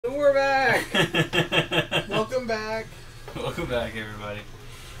We're back! Welcome back. Welcome back, everybody.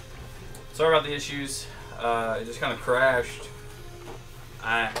 Sorry about the issues. It just kind of crashed.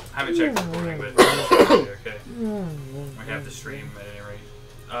 I haven't checked the recording, but okay. We have the stream at any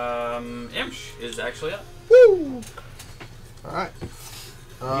rate. Imsh is actually up. Woo! Alright.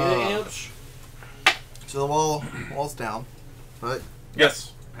 Yeah, Imsh. So the wall's down, right?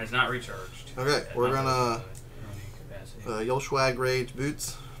 Yes. Has not recharged. Okay, we're gonna capacity. Yolschwag Rage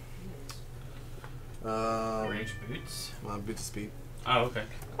Boots. Rage boots? Boots of Speed. Oh, okay.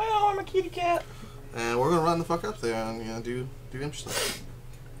 Oh, I'm a kitty cat. And we're gonna run the fuck up there and do Imsh stuff.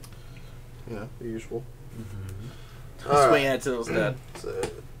 You know, the usual. Swing it till it's dead. So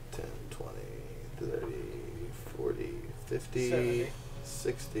 10, 20, 30, 40, 50, 70.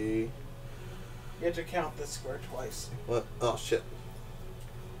 60. You have to count this square twice. What? Oh shit.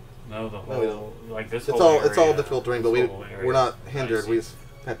 No, the No, whole, we don't. like this It's whole all area. it's all difficult terrain, but This whole we're area. not hindered. Nice. We just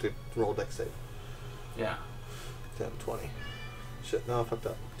have to roll deck save. Yeah. 10, 20. Shit, no, I fucked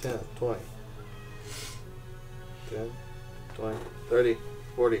up. 10, 20. 10, 20, 30,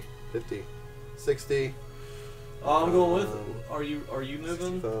 40, 50, 60. Oh, I'm going with. Are you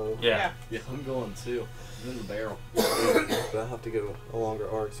moving? 65. Yeah. Yeah, I'm going too. I'm in the barrel. But I have to go a longer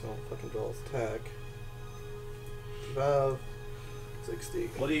arc, so I don't fucking draw his attack. 55, 60.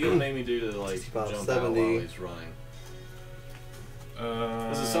 What are you gonna make me do to like 65, jump 70. out while he's running?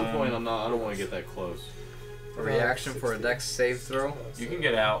 Because at some point I don't want to get that close. A reaction for a 60, dex save throw. You can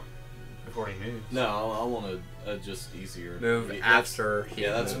get out before he moves. No, I want to just easier. Move That's- after he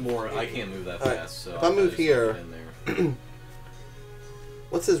Yeah, that's more. I can't move that Alright, fast. So if I I'll move just here- get in there.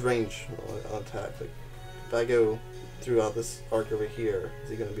 What's his range on attack? Like, if I go throughout this arc over here, is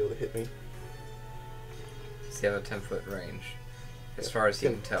he going to be able to hit me? Does he have a 10-foot range? As far as he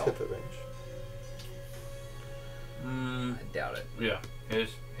can tell. 10-foot range. I doubt it. Yeah. His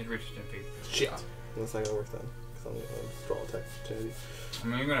reach is 10 feet. Shit. That's not going to work then. Because I'm going to draw attack opportunity. I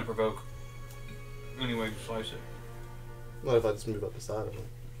mean, you're going to provoke any way you slice it. What if I just move up the side of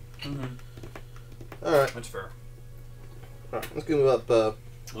him? Alright. Alright. That's fair. Alright, let's go move up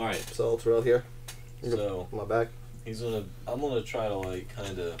All right. Saul Terrell here. So On my back. I'm gonna try to like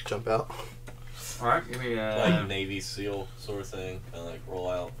kind of Jump out. Alright, give me like Navy SEAL sort of thing, kind of like roll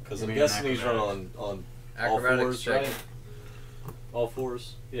out. Because Give I'm me an guessing he's running on all Acrobatics fours, check. right? All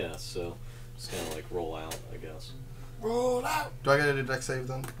fours? Yeah, so just kind of like roll out, I guess. Roll out! Do I get to do deck save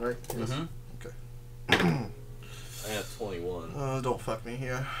then? Right? Mhm. Okay. I have 21. Don't fuck me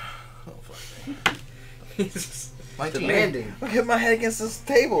here. Don't fuck me. He's 19. demanding. Look at my head against this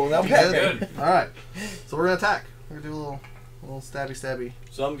table. Now Good. Alright. So we're going to attack. We're going to do a little stabby.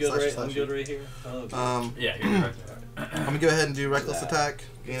 So I'm good, Slash, right? slash I'm good right here. Oh, okay. Yeah, you're right there. I'm going to go ahead and do reckless That. attack.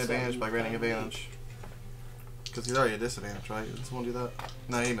 Gain advantage by granting advantage. Because he's already at disadvantage, right? Does someone do that?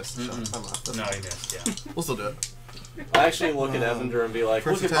 No, he missed the shot. Never mind. That's No, fine. he missed, yeah. We'll still do it. I actually look at Evander and be like,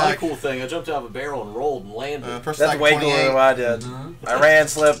 first look at my attack. cool thing. I jumped out of a barrel and rolled and landed. First That's attack, way cooler 28. than what I did. I ran,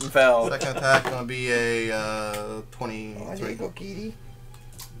 slipped, and fell. Second attack going to be a Oh, 23. kitty.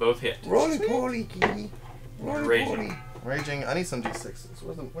 Both hit. Roly poly, kitty. Roly Raging. poly. Raging. I need some d6s.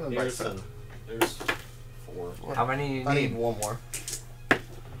 Where's the right Here's side? there's 4. How many do you I need need? one more.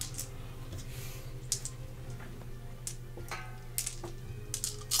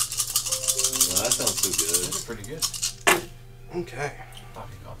 Well, that sounds so Those good. are pretty good. Okay.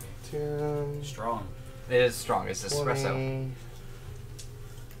 Coffee. 10, Strong. It is strong. It's espresso. 20,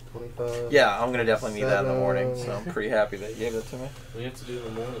 25. Yeah, I'm gonna definitely need that in the morning, so Seven. I'm pretty happy that you gave it to me. What do you have to do in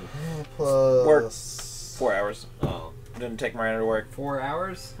the morning? Plus. Work. 4 hours. Oh. Didn't take Miranda to work. 4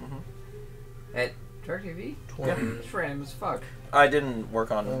 hours? Mhm. At DirecTV? 20. It's random as fuck. I didn't work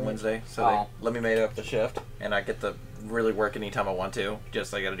on Wednesday, so Oh. they let me make up the shift, and I get to really work anytime I want to.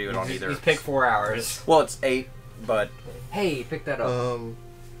 Just I got to do it on either. He's picked 4 hours. Well, it's 8, but Hey, pick that up. oh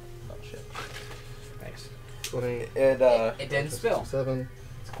shit. Thanks. 20. It didn't spill. 7.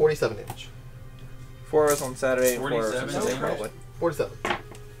 It's 47 damage. 4 hours on Saturday, 4 hours on 47? Sunday, Okay. probably. 47.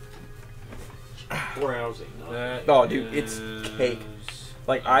 4 hours ain't nothing. That Oh, dude, it's cake. is,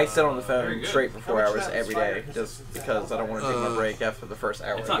 Like I sit on the very phone good. straight for How 4 much hours that every fire? day, just because I don't want to take my break after the first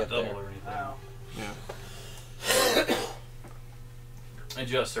hour It's I not get double there. or anything. Yeah. It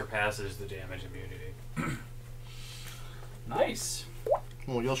just surpasses the damage immunity. Nice.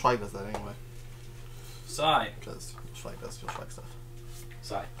 Well, you'll Schweig does that anyway. Sigh. Because Schweig does Schweig stuff.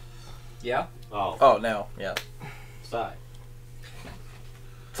 Sigh. Yeah? Oh. Oh no, yeah. Sigh.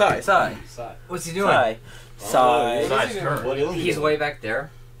 Sigh. Sigh. What's he doing? Sigh. Sigh. Sigh's turn. What is he He's doing? way back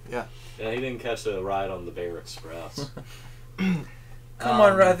there. Yeah. Yeah, he didn't catch the ride on the Bear Express. Come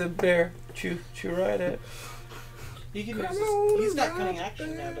on, ride the bear. Chew right it. He can use he's got cunning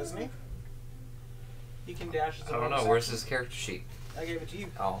action now, doesn't he? He can dash as a I don't know. bonus Where's action. his character sheet? I gave it to you.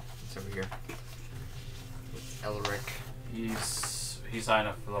 Oh, it's over here. Elric. He's high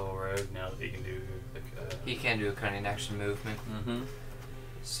enough for level rogue now that he can do like. He can do a cunning action movement. Mm-hmm.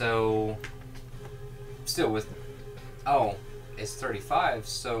 So, still with. Oh, it's 35,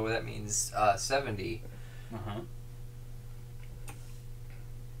 so that means 70. Uh-huh.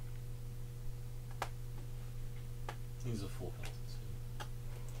 He's a full health.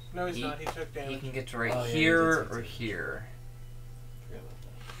 No, he's He- not. He took He damage. can get to right Oh, yeah, here he did or take here. Forgot about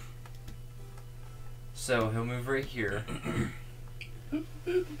that. So he'll move right here.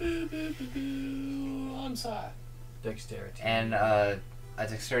 I'm sorry. Dexterity. And a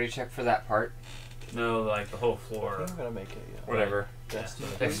dexterity check for that part. No, like the whole floor. I'm gonna make a Whatever. Destiny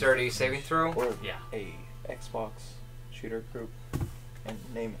Dexterity saving throw. or Yeah. a Xbox shooter group and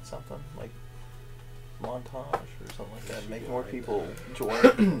name it something like montage or something like that. Make more people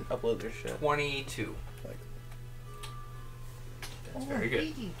join, upload their shit. 22. That's very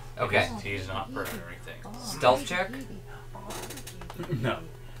good. Okay. He's not burning or anything. Stealth check? No.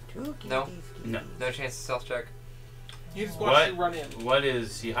 No? No. No chance of stealth check? You just watch you run in. What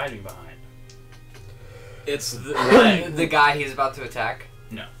is he hiding behind? It's the The guy he's about to attack?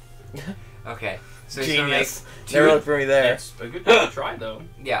 No. Okay. So he's gonna make Genius. Never looked for me there. That's a good time to try though.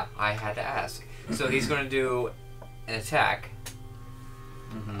 Yeah, I had to ask. So he's gonna do an attack.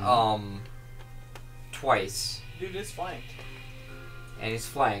 Twice. Dude is flanked. And he's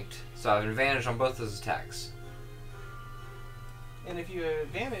flanked. So I have an advantage on both those attacks. And if you have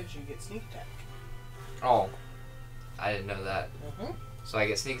advantage, you get sneak attack. Oh. I didn't know that. Mm-hmm. So I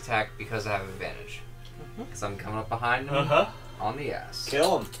get sneak attack because I have advantage. Mm-hmm. Because I'm coming up behind him Uh-huh. on the ass.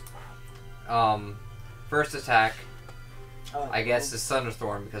 kill him. First attack, Oh, I guess, is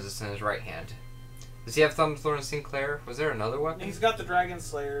Thunderthorn because it's in his right hand. Does he have Thunderthorn and Sinclair? Was there another weapon? He's got the Dragon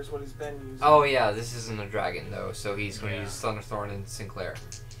Slayer, is what he's been using. Oh yeah, this isn't a dragon though, so he's going to Yeah. use Thunderthorn and Sinclair.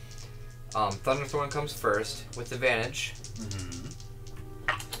 Thunderthorn comes first with advantage. Mm-hmm.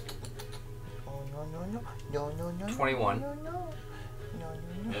 Oh, no, 21.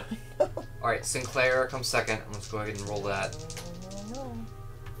 Alright, Sinclair comes second. Let's go ahead and roll that.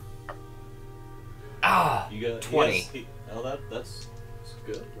 Ah! You got 20. Yes, that's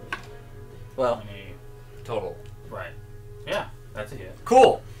good. Right? Well, 20. Total. Right. Yeah, that's a hit.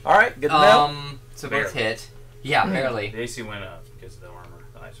 Cool! all right, good to know. So both hit. Yeah, barely. The AC went up because of the armor,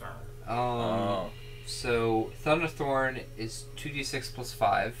 the ice armor. Oh. So Thunderthorn is 2d6 plus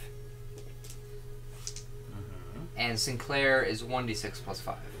 5, Mm-hmm. and Sinclair is 1d6 plus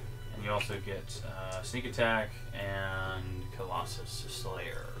 5. And you also get sneak attack and Colossus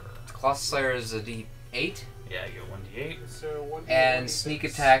Slayer. Colossus Slayer is a d8, Yeah, you get 1d8. So 1d8, and 1d6. sneak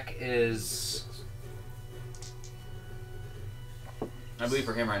attack is I believe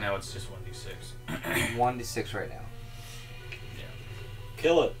for him right now it's just 1d6. 1d6 right now.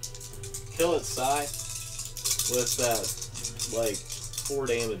 Kill it. Kill it, Sai. With that, like, 4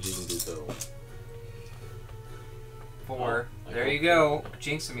 damage you can do total. 4. I There hope you go.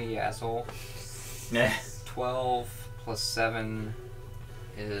 Jinxing me, you asshole. Nah. 12 plus 7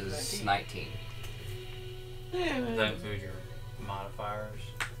 is 19. Does that include your modifiers?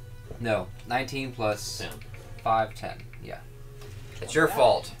 No, 19 plus 10. 5, 10. Yeah. It's your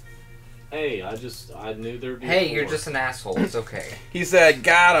fault. Hey, I knew there'd be Hey, 4. you're just an asshole. It's okay. He said,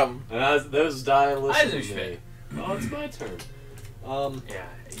 got him. And those die and listen I do to me. shit. Oh, it's my turn. Yeah,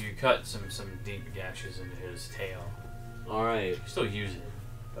 you cut some deep gashes into his tail. Alright. You still use it,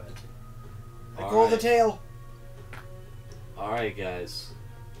 but Let go of the tail. Alright, guys.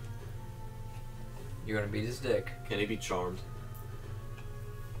 You're gonna beat his dick. Can he be charmed?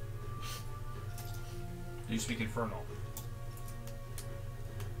 you speak Infernal.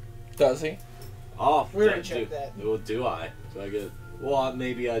 Does he? Oh, We're gonna check that. Do I? Do I get... Well,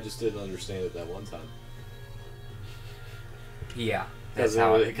 maybe I just didn't understand it that one time. Yeah. That's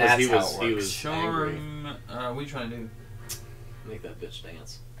how it works. He was angry. Charm. What are you trying to do? Make that bitch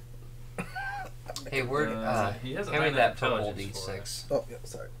dance. Hey, where? He has a Hand me 9 that purple intelligence for it. d6. Oh, yeah,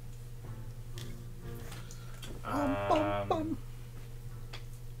 sorry.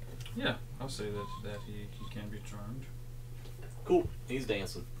 Yeah, I'll say that he can be charmed. Cool. He's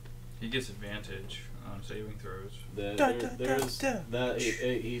dancing. He gets advantage on saving throws.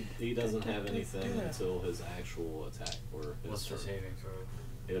 He doesn't have anything until his actual attack or his What's the turn. saving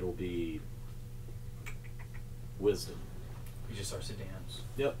throw? It'll be wisdom. He just starts to dance.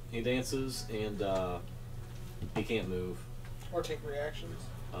 Yep, he dances and he can't move. Or take reactions.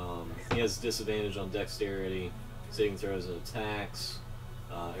 He has disadvantage on dexterity, saving throws and attacks.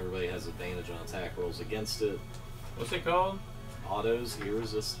 Everybody has advantage on attack rolls against it. What's it called? Otto's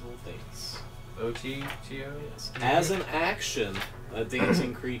Irresistible Dance. OTTO? Yes. As an action, a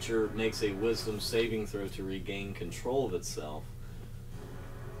dancing creature makes a wisdom saving throw to regain control of itself.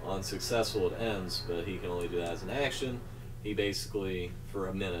 Unsuccessful, it ends, but he can only do that as an action. He basically, for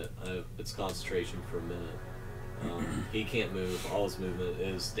a minute, it's concentration for a minute. He can't move. All his movement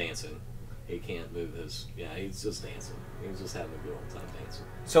is dancing. He can't move his. Yeah, he's just dancing. He's just having a good old time dancing.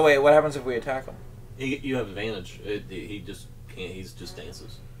 So wait, what happens if we attack him? You have advantage. He just can't. He's just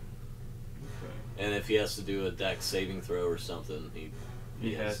dances. Okay. And if he has to do a dex saving throw or something,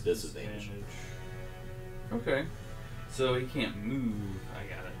 he has disadvantage. Okay. So he can't move. I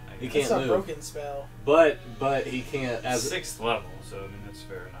got it. He It's can't a move. broken spell. But he can't As 6th level, so I mean that's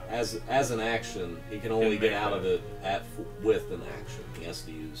fair enough. as an action. He can only get out of it with an action. He has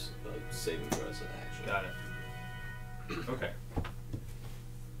to use a saving throw as an action. Got it. Okay.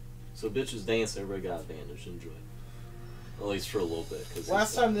 So bitches dance. Everybody got advantage. Enjoy. At least for a little bit. Cause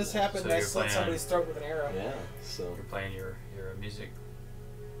Last time this happened, So I you're slit playing- somebody's throat with an arrow. Yeah. So. You're playing your music.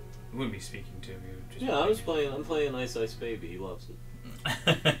 You wouldn't be speaking to him. You would just Yeah, I was playing. I'm playing Ice Ice Baby. He loves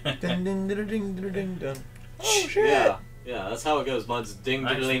it. Dun, dun, dun, dun, dun, dun, dun. Oh shit! Yeah, yeah. That's how it goes. Mine's ding ding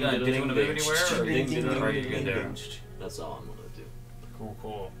Actually ding done. ding Did you want to move ding. anywhere? Or Ding, ding, ding, or are you ding, good ding, there? ding. That's all I'm gonna do.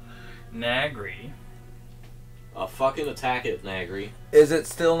 Cool. Nagri. Fucking attack it, Nagri. Is it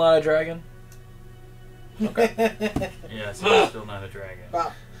still not a dragon? Yeah, so it's still not a dragon.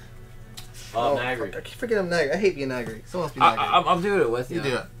 Wow. Nagri. I keep forgetting Nagri. I hate being Nagri. Someone else be Nagri. I'm doing it with you. You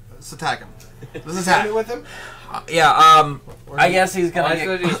do it. Let's attack him. Let's Hit attack. me with him. Yeah. I guess he's All gonna he's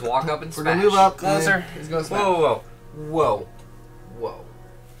gonna get do is walk up and We're smash. gonna move up. Closer. and He's gonna smash. Whoa, whoa, whoa, whoa.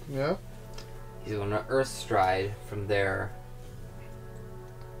 Yeah. He's gonna Earth Stride from there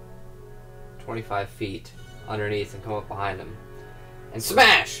 25 feet underneath and come up behind him. And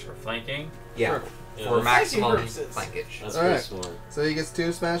smash! For flanking. Yeah, Yeah, for that's- maximum purposes. flankage. That's All pretty right. smart. So he gets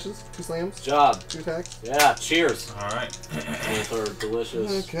 2 smashes, 2 slams, Job. 2 attacks. Yeah. Cheers. Alright. With our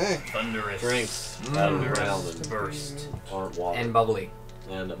delicious Okay. Thunderous. drinks out of the ground and Burst. aren't water And bubbly.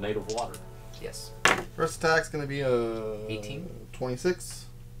 and made of water. Yes. First attack's gonna be 18. 26.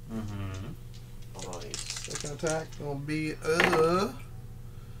 Mm-hmm. Nice. Second attack will be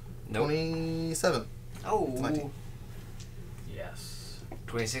Nope. 27. Oh. 19. Yes.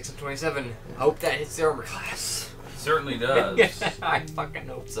 26 and 27. Hope that hits the armor class. Certainly does. I fucking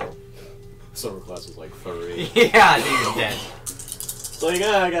hope so. Summer class was like 30. Yeah, dude, he's dead. So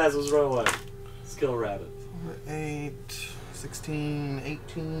yeah, guys, let's run away. Let's kill a rabbit. 8, 16,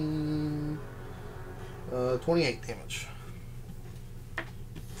 18, 28 damage.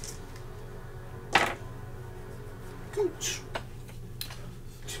 Gooch.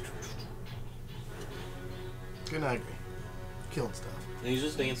 Good night, killing stuff, And he's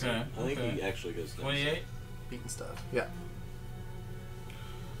just dancing. Okay, I think okay. he actually goes dancing. 28. beating stuff. Yeah.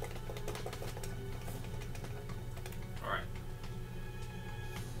 Alright.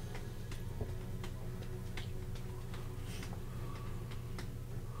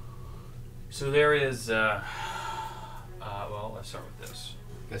 So there is, well, let's start with this.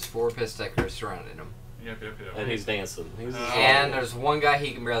 There's 4 Pistekers surrounding him. Yep. And he's dancing. He's And there's one guy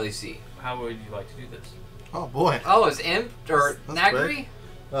he can barely see. How would you like to do this? Oh boy. Oh, is Imp or That's Nagri?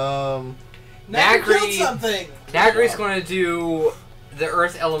 Um. Nagri killed Nagri. something. Nagri's going to do the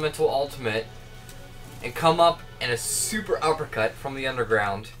Earth Elemental Ultimate and come up in a super uppercut from the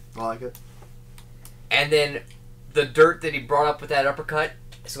underground. I like it. And then the dirt that he brought up with that uppercut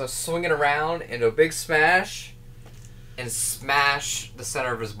is going to swing it around into a big smash and smash the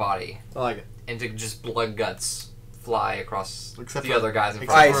center of his body I like it. into just blood guts fly across Except the for- other guys in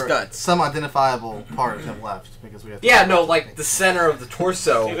Except front of Ice him. for guts. some identifiable part of him left because we have. To Yeah, no, like the center of the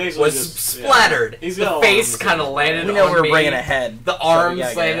torso He basically was just- yeah. splattered. He's The got a face arms kind of and- landed We know on we're me. bringing a head. The so we arms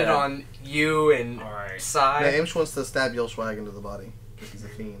gotta get landed a head. on you and Alright. Yeah, side. Imsh wants to stab Yolschwag into the body because he's a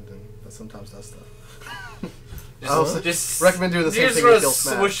fiend and that sometimes does stuff. Just, I also just recommend doing the same you just thing wanna to kill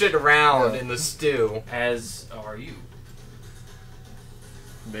Smash. swoosh it around Yeah. in the stew. As are you.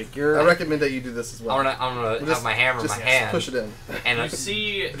 Make your. I recommend that you do this as well. I'm gonna Just- have my hammer in just my hand, push it in. and You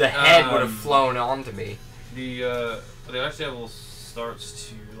see, the head would have flown onto me. The ice level starts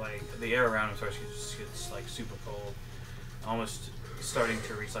to the air around him starts to gets like super cold, almost starting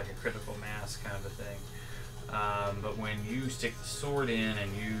to reach like a critical mass kind of a thing. But when you stick the sword in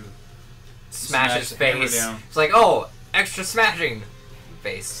and you Smash his the hammer face. down. It's like, oh, extra smashing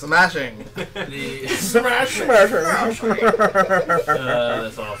face. Smashing. the Smashing.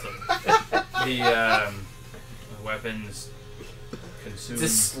 that's awesome. The weapons consume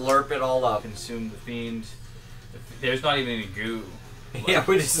Just slurp it all up. consume the fiend. There's not even any goo Yeah,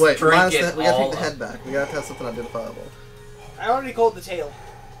 we just Wait, drink minus it that. We gotta all take the up. head back. We gotta have something identifiable. I already called the tail.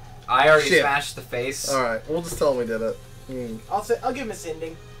 I already Shit. smashed the face. Alright, we'll just tell him we did it. I'll give him a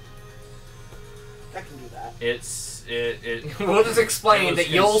sending. I can do that. We'll just explain was that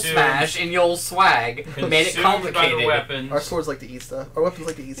you'll consumed- smash and you'll swag made it consumed by the complicated. weapons. Our swords like to eat stuff. Our weapons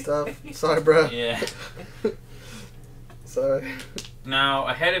like to eat stuff. Sorry, bro. Yeah. Sorry. Now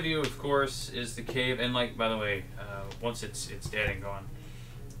ahead of you, of course, is the cave, and like by the way, once it's dead and gone,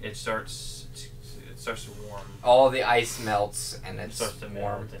 it starts to warm. All the ice melts and It it's starts to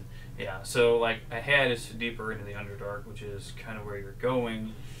warm. melt, and yeah. So like ahead is deeper into the Underdark, which is kind of where you're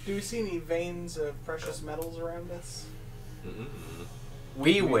going. Do we see any veins of precious metals around us?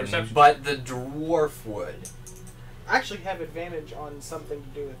 We Give me wouldn't, perception. but the dwarf would. I actually have advantage on something to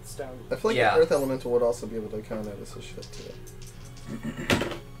do with stone. I feel like Yeah. the Earth Elemental would also be able to kind of notice this shit too.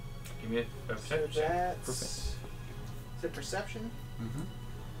 Give me a So perception. that's... Is it perception?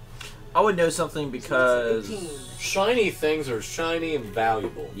 I would know something So because that's 18. Shiny things are shiny and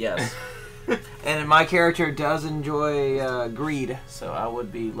valuable. yes. And my character does enjoy greed, so I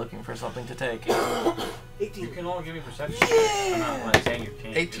would be looking for something to take. 18. You can all give me perception. I'm not like saying you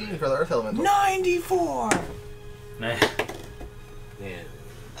can't. 18 for the Earth Elemental. 94. Nah. Man.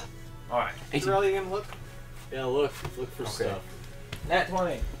 All right. Terrell, you gonna look? Yeah, look for stuff. Nat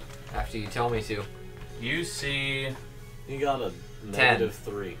 20. After you tell me to. You see. You got a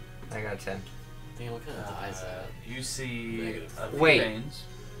 -3. I got a 10. Damn, what kind of die is that? You see Negative. a few Wait. veins.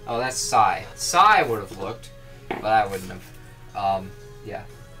 Oh, that's Psy. Psy would have looked, but I wouldn't have. Yeah.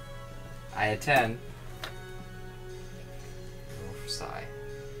 I had 10. Roll for Psy.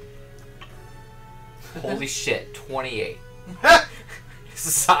 Holy shit, 28.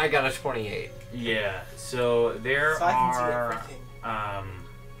 Psy got a 28. Yeah. So there So I can see are everything.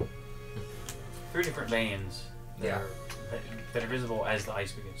 3 different veins that, Yeah. that are visible as the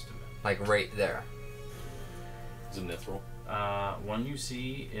ice begins to melt. Like right there. Is it mithril? One you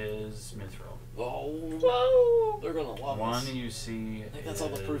see is mithril. Oh, whoa! They're gonna love One us. you see I think that's all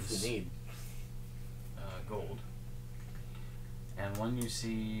the proof is, we need. Gold. And one you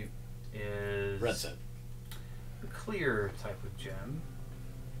see is Red set. a clear type of gem.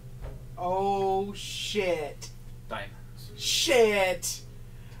 Oh, shit. Diamonds. Shit!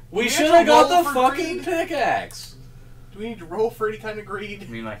 We we should have have to got roll the for fucking greed? pickaxe. Do we need to roll for any kind of I greed?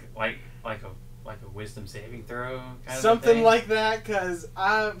 mean, like a wisdom saving throw kind of Something thing? like that, because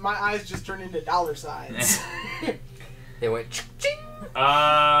my eyes just turned into dollar signs. They went ching.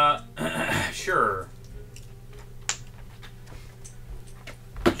 Sure.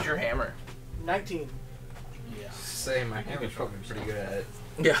 What's your hammer? 19. Yeah. Say my hammer's probably pretty good at it.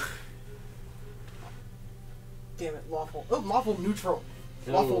 Yeah. Damn it, lawful. Oh, lawful neutral.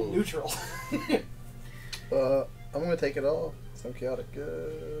 Lawful Ooh. neutral. I'm gonna take it all. Some chaotic,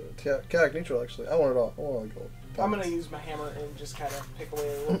 chaotic neutral actually. I want it all. I want all the gold. I'm gonna use my hammer and just kind of pick away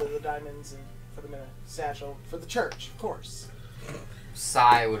a little bit of the diamonds and put them in a satchel for the church, of course.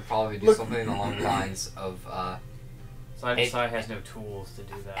 Psy would probably do Look- something along the lines of, Hey. Sai has no tools to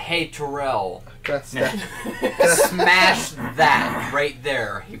do that. hey Terrell, Can I, stab- smash that right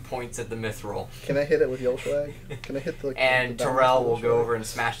there. He points at the mithril. can I hit it with Yolshwag? Can I hit the? And the diamond Terrell with will go Yolshwag? over and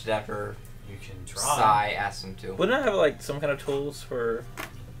smash it after You can try. Psy asks him to. Wouldn't I have like some kind of tools for?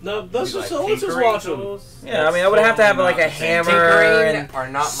 No, let's You just like let's just tinkering watch them. tools? Yeah, I mean, I would have to have like a That's totally not the same. hammer Tinkering and are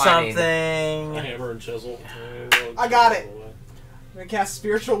not mining. something. A hammer and chisel. I got it. I'm gonna cast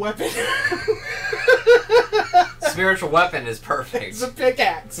spiritual weapon. Spiritual weapon is perfect. It's a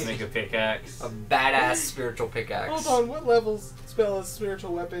pickaxe. Make a pickaxe. A badass spiritual pickaxe. Hold on, what level's spell is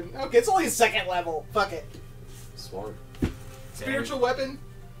spiritual weapon? Okay, it's only a second level. Fuck it. Smart. Spiritual weapon,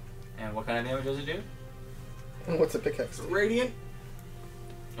 And what kind of damage does it do? What's a pickaxe? do? radiant.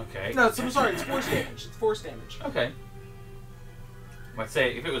 Okay. No, I'm sorry, it's force damage. It's force damage. Okay. Let's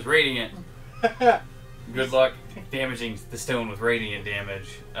say if it was radiant, good luck damaging the stone with radiant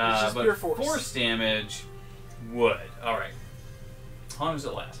damage. It's just But pure force. damage would. All right. How long does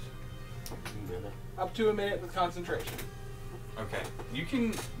it last? Up to a minute with concentration. Okay. You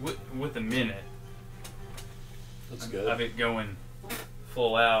can with a minute That's of good. it going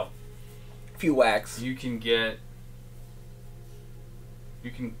full out. Few whacks. You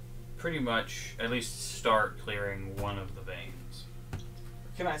can pretty much at least start clearing one of the veins.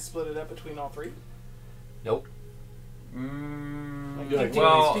 Can I split it up between all three? Nope. Like, Yeah, like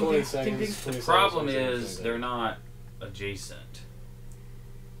well, 20 ding, seconds, ding, ding. 20 The seconds, problem 20 seconds, is 20 they're seconds. not adjacent.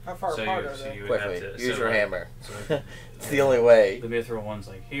 How far So apart you, are so they? you would have Quickly, to use so your like- hammer. so It's the only way. the mithril one's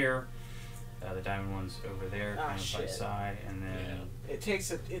like here, The diamond one's over there, Ah, kind of by shit. side, and then It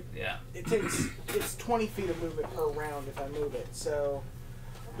takes yeah. it's 20 feet of movement per round if I move it. So,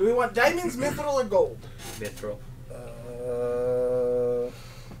 do we want diamonds, mithril, or gold? Mithril.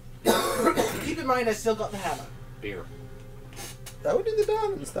 Keep in mind, I still got the hammer. Beer. I would do the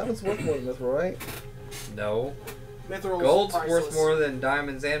diamonds. Diamonds worth more than mithril, right? No. Mithril. Gold's priceless. worth more than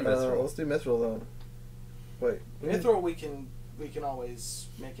diamonds and mithril. Let's do mithril then. Wait. Mithril we can always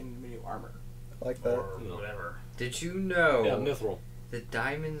make into new armor. I like that. Or whatever. Did you know Yeah, mithril. that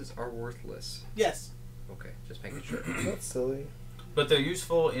diamonds are worthless? Yes. Okay, just making sure. That's silly. But they're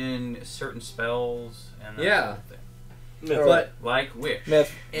useful in certain spells and that Yeah. sort of thing. Mithril. But Like Wish.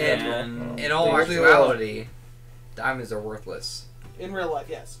 Myth. And in all They do, actuality, diamonds are worthless. In real life,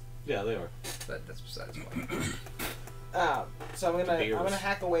 yes. Yeah, they are. But that's besides the point. So I'm Beers. gonna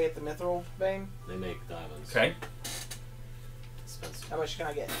hack away at the mithril vein. They make diamonds. okay. Expensive. How much can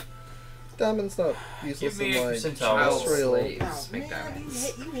I get? Diamonds not useless Give me in a like percentile. Child industrial, slaves make man,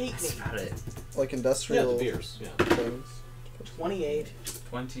 diamonds. you hate That's me. about it. like Yeah, industrial the beers. Yeah. things. 28.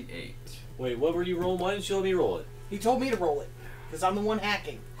 28. Wait, what were you rolling? Why didn't you let me roll it? He told me to roll it because I'm the one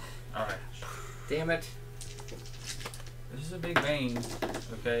hacking. All right. Damn it. This is a big vein.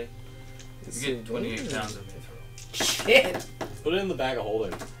 Okay. You get 28 pounds of mithril. Shit. Put it in the bag of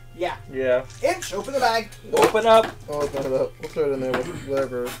holding. Yeah. Yeah. Inch, open the bag. Open up. I'll open it up. We'll throw it in there with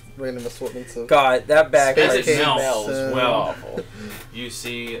whatever random assortments of. God, that bag As like it melts, smells well, awful. you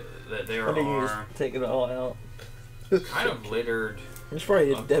see that there What do you are take it all out? kind of littered There's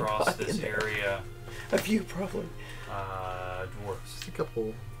probably a dead across body this in there. area A few probably. dwarfs. A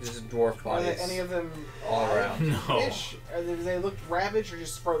couple. Just dwarf Are bodies. there any of them all around. No. Ish? Do they look ravaged or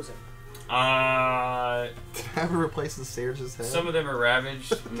just frozen? Did I ever replace the Sage's head? Some of them are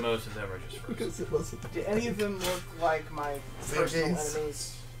ravaged. Most of them are just frozen. because it wasn't. Do any of them look like my personal Sergei's.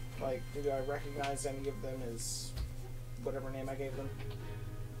 enemies? Like, do I recognize any of them as whatever name I gave them?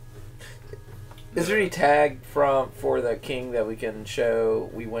 Is there any tag for the king that we can show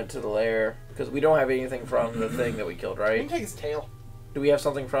we went to the lair? Because we don't have anything from the thing that we killed, You can right? take his tail. Do we have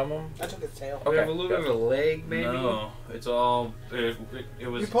something from him? I took his tail. We have Okay, a little bit of a leg, maybe? No, it's all. It You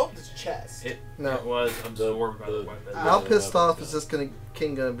was. poked his chest. It No. was absorbed by the the- weapon. Ah. How pissed off is this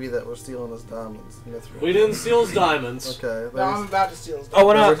king gonna be that we're stealing his diamonds? Mithril? We didn't steal his diamonds. Okay. No, I'm about to steal his I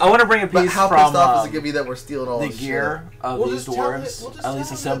wanna bring a But piece how from pissed off is it gonna be that we're stealing all the his gear of We'll these just tell dwarves. it- we'll just At least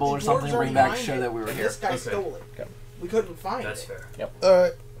tell a him symbol that or the something. dwarves Bring are back, behind show it, that we were and here. This guy Okay. stole it. Okay. We couldn't find That's it. fair. shit?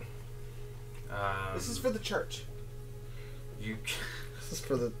 Alright. This is for the church. You. This is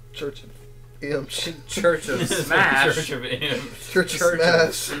for the Church of Imp. Church of Smash. Church of Imps. Church of Church Smash.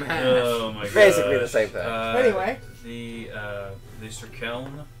 of Smash. Oh my god. Basically the same thing. Anyway. The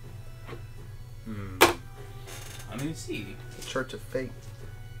Cirkeln. I'm gonna see. The Church of Fate.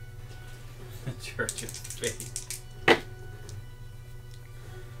 Church of Fate.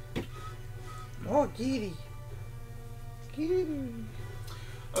 Oh, Giddy. Giddy.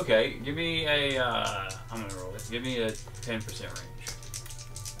 Okay, give me a. I'm gonna roll it. Give me a 10% range.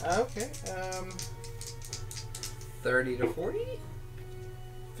 Okay. 30 to 40?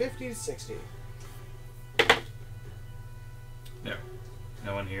 50 to 60. No.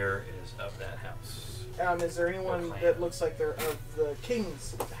 No one here is of that house. Is there anyone clan. that looks like they're of the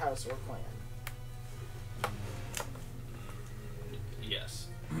king's house or clan? Yes.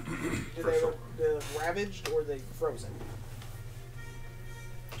 Do For they sure. look ravaged or are they frozen?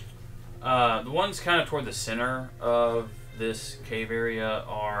 The ones kind of toward the center of this cave area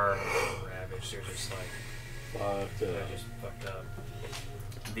are ravaged. They're just like. They're just fucked up.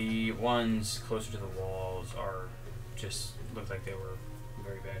 The ones closer to the walls are just look like they were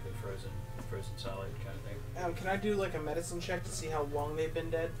very badly frozen solid kind of thing. Can I do like a medicine check to see how long they've been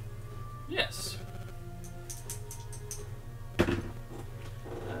dead? Yes.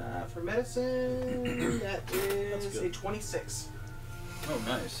 For medicine, that is That's a good. 26. Oh,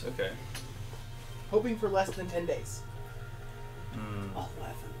 nice. Okay. Hoping for less than 10 days. 11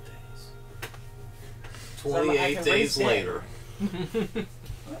 days. So I 28 can days raise dead. later.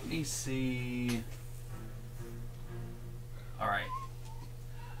 Let me see. All right.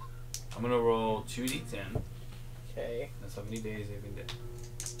 I'm gonna roll 2d10. Okay. That's how many days they've been dead.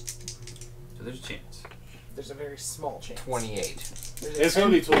 So there's a chance. There's a very small chance. 28. There's It's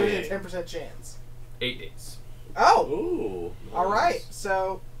gonna be 28. 28. 10% chance. 8 days. Oh! Ooh. All right. nice.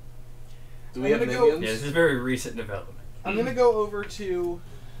 So Do we I'm have gonna go- minions? Yeah, this is a very recent development. I'm going to go over to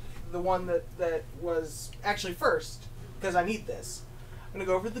the one that was actually first because I need this. I'm going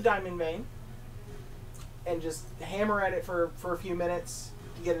to go over to the diamond vein and just hammer at it for a few minutes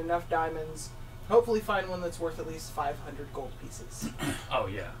to get enough diamonds Hopefully find one that's worth at least 500 gold pieces. Oh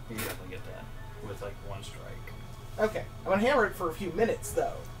yeah, you can definitely get that with like one strike. Okay, I'm gonna hammer it for a few minutes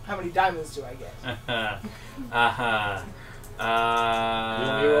though. How many diamonds do I get? You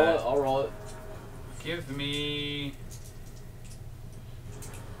want me to roll it? I'll roll it. Give me.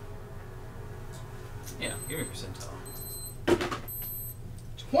 Yeah, give me percentile.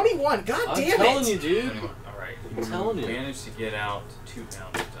 21. God I'm damn telling it! you, dude. 21. All right. I'm telling you. Managed to get out 2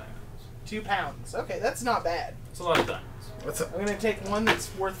 pounds of diamonds. 2 pounds. Okay, that's not bad. That's a lot of diamonds. What's up? I'm gonna take one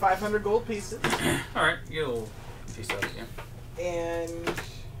that's worth 500 gold pieces, All right, you get a little piece of it. Yeah. and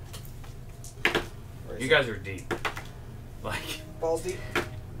where is You it? guys are deep, like Balls deep.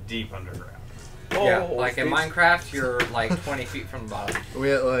 deep underground. Yeah, Oh, like in speech- Minecraft, you're like 20 feet from the bottom.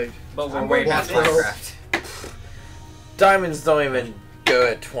 We at like. But we're I'm way going past down this. Minecraft. Diamonds don't even go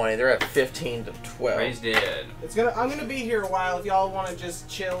at 20. They're at 15 to 12. Ray's dead. I'm gonna be here a while. If y'all want to just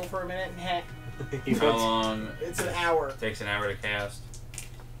chill for a minute and heck, How long? it's an hour. Takes an hour to cast.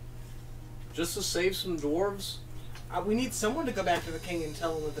 Just to save some dwarves? We need someone to go back to the king and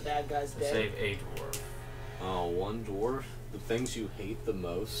tell him that the bad guy's To dead. save a dwarf. Oh, one dwarf? The things you hate the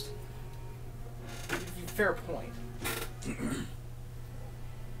most? Fair point.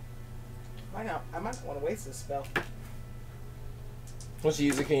 I might not want to waste this spell. Once you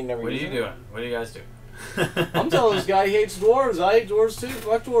use it, can you never What are use you it? doing? What do you guys do? I'm telling this guy he hates dwarves. I hate dwarves too.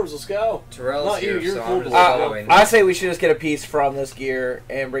 Fuck dwarves. Let's go. Terrell's Not you, here, you're so cool I'm just boy. following. I say we should just get a piece from this gear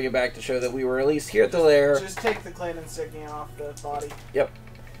and bring it back to show that we were at least here at the lair. Just take the clan insignia off the body.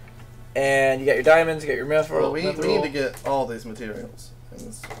 And you got your diamonds, you got your mithril. Well, we need mithril. to get all these materials. In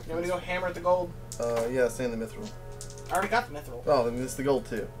this, You want me to go hammer at the gold? yeah, same the mithril. I already got the mithril. Oh, then it's the gold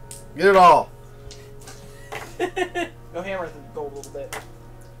too. Get it all. Go hammer at the gold a little bit.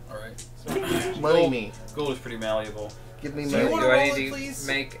 Alright. Money me. Gold is pretty malleable. Give me Do you money. wanna Do I roll need it, to please?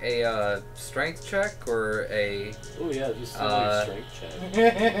 make a strength check or a... Oh yeah, just strength check.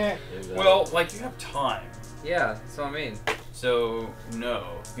 Yeah. Maybe Well, like you have time, Yeah, that's what I mean. so no.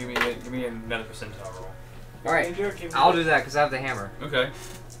 Give me another percentile roll. Alright, I'll do that because I have the hammer. Okay.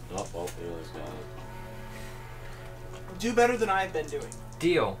 Oh, Eli's got it. Do better than I've been doing.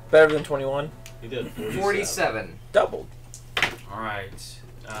 Deal. Better than 21. He did 47. Doubled. All right.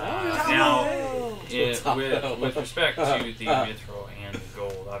 Oh, Now, Top with level. respect to the mithril and the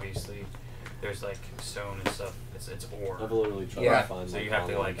gold, obviously, there's like stone and stuff. It's ore. I've literally tried Yeah. to find So like you have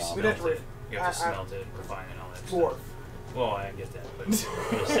to like online We'd smelt have to it. You have to I- smelt it, refine it, and all that Dwarf. stuff. Well, I get that, but I'm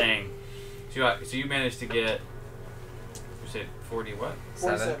just saying. So you managed to get. You said 40 what?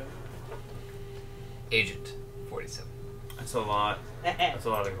 47. Agent. 47. That's a lot. That's a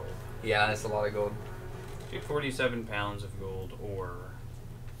lot of gold. Yeah, that's a lot of gold. Get 47 pounds of gold ore.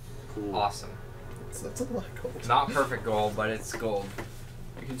 Cool. Awesome. That's a lot of gold. Not perfect gold, but it's gold.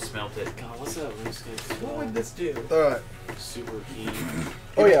 You can smelt it. God, what's that RuneScape? What would this do? Alright, Super key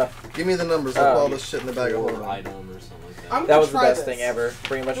Oh yeah, give me the numbers. I'll put all this shit in the bag of or holding. item or something like that. I'm that gonna was the try best this. thing ever.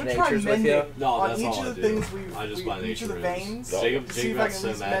 Bring a bunch I'm of gonna try natures with mending you. No, on that's each all of I the do. things we've I just we- buy each of the nature veins. Jacob See if I got can so at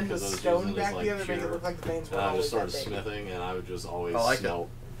least mad mend the because I was stone using this back like together, make it pure. look like the veins were And I always just started that big. smithing, and I would just always I like it. smelt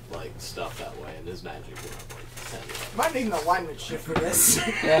like stuff that way, and his magic went up like 10. Might need an alignment shift for this.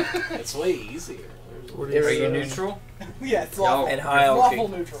 Yeah. It's way easier. Are There's you a- neutral? Yeah, it's lawful. And It's hierarchy.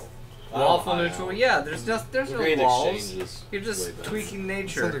 lawful neutral. Lawful I neutral? know. Yeah, there's no Great walls. exchanges. You're way just better. tweaking It's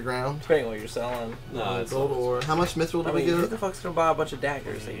nature. underground. Depending on what you're selling. No, it's gold not. ore. How much mithril I did we mean, who get? the fuck's gonna buy a bunch of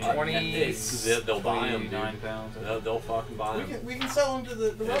daggers? That you 20. They'll buy them, 29 dude. pounds. They'll fucking buy We them. can sell them to the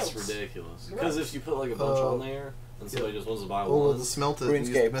It's rogues. ridiculous. Because if you put like a bunch on there, and somebody just wants to buy Oh, one, the smelt it. Use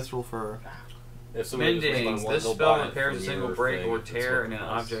the RuneScape. mithril for. if somebody just Mending. wants to buy one, This they'll spell buy it repairs a for single your break thing. or It's tear what in it an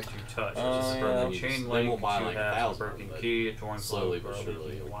costs. object you touch. Oh, This is yeah. from You chain just- they link, won't buy two like halves, 1,000, broken but key, a torn slowly cloak, but broken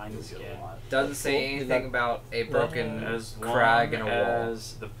surely key, wine you'll get a skin. lot. Doesn't say Well, anything about a broken As crag long in a wall.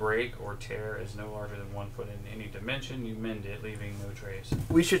 as the break or tear is no larger than 1 foot in any dimension, you mend it, leaving no trace.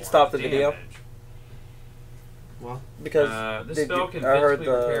 We should or stop the video damage. because This did spell you- can I heard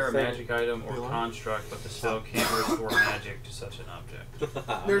physically repair a thing. magic item or Really? construct, but the spell can't restore magic to such an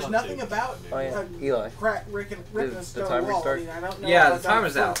object. There's I'm not nothing taking about it. Oh yeah, Uh, Eli. crack ripping The a stone timer wall. start? I mean, I don't know. Yeah, if I've the done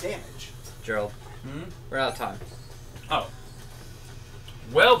timer's full out. Damage. Gerald, Hmm? we're out of time. Oh.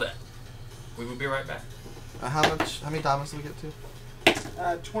 Well then, we will be right back. How many diamonds did we get to?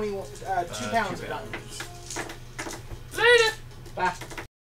 21, 2 2 pounds of pounds. diamonds. Later! Bye.